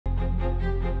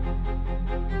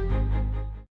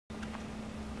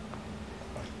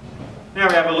Now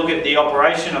we have a look at the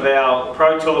operation of our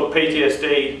ProTorc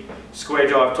PTSD square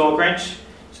drive torque wrench.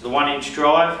 So the 1-inch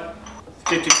drive,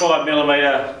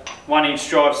 55mm 1-inch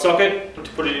drive socket. To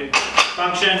put it in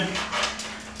function,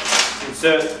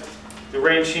 insert the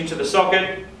wrench into the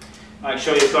socket. Make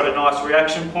sure you've got a nice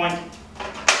reaction point.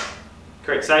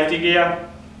 Correct safety gear.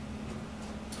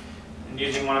 And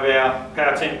using one of our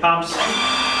power team pumps,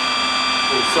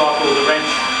 we'll cycle the wrench.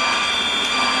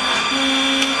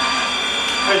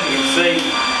 As you can see,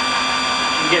 you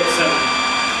can get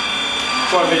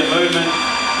quite a bit of movement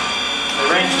in the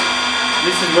wrench.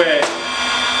 This is where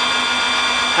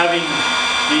having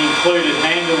the included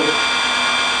handle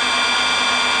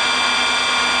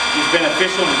is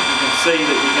beneficial. You can see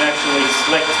that you can actually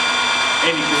select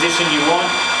any position you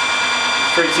want,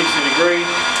 360 degree.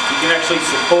 You can actually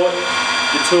support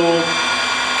the tool,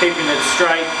 keeping it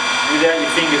straight without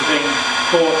your fingers being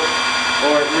caught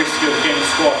or at risk of getting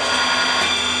squashed.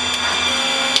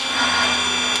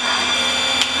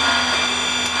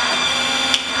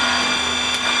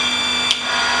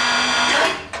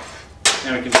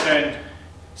 Now we can turn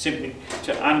simply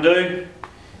to undo.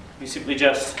 We simply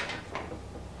just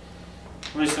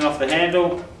loosen off the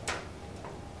handle.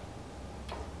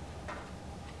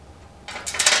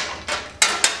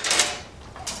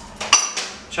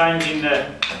 Changing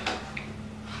the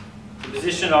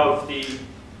position of the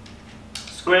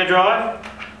square drive.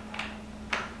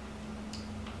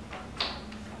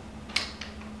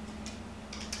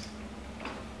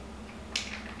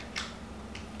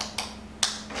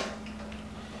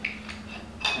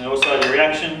 And also the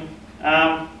reaction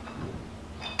arm.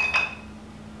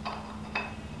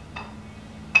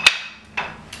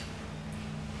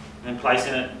 And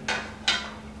placing it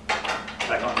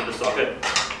back onto the socket.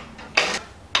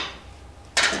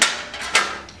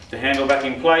 The handle back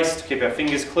in place to keep our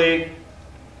fingers clear.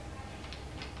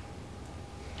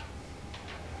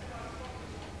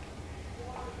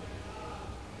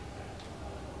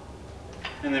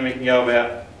 And then we can go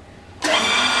about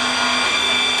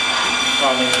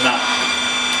tightening the nut.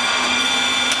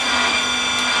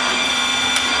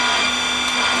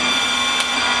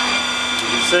 As you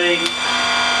can see,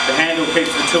 the handle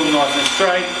keeps the tool nice and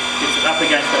straight, gets it up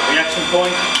against that reaction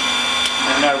point,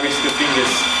 and no risk of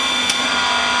fingers.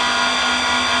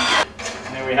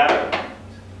 And there we have it.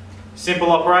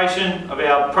 Simple operation of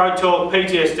our ProTorc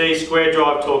PTSD square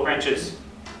drive torque wrenches.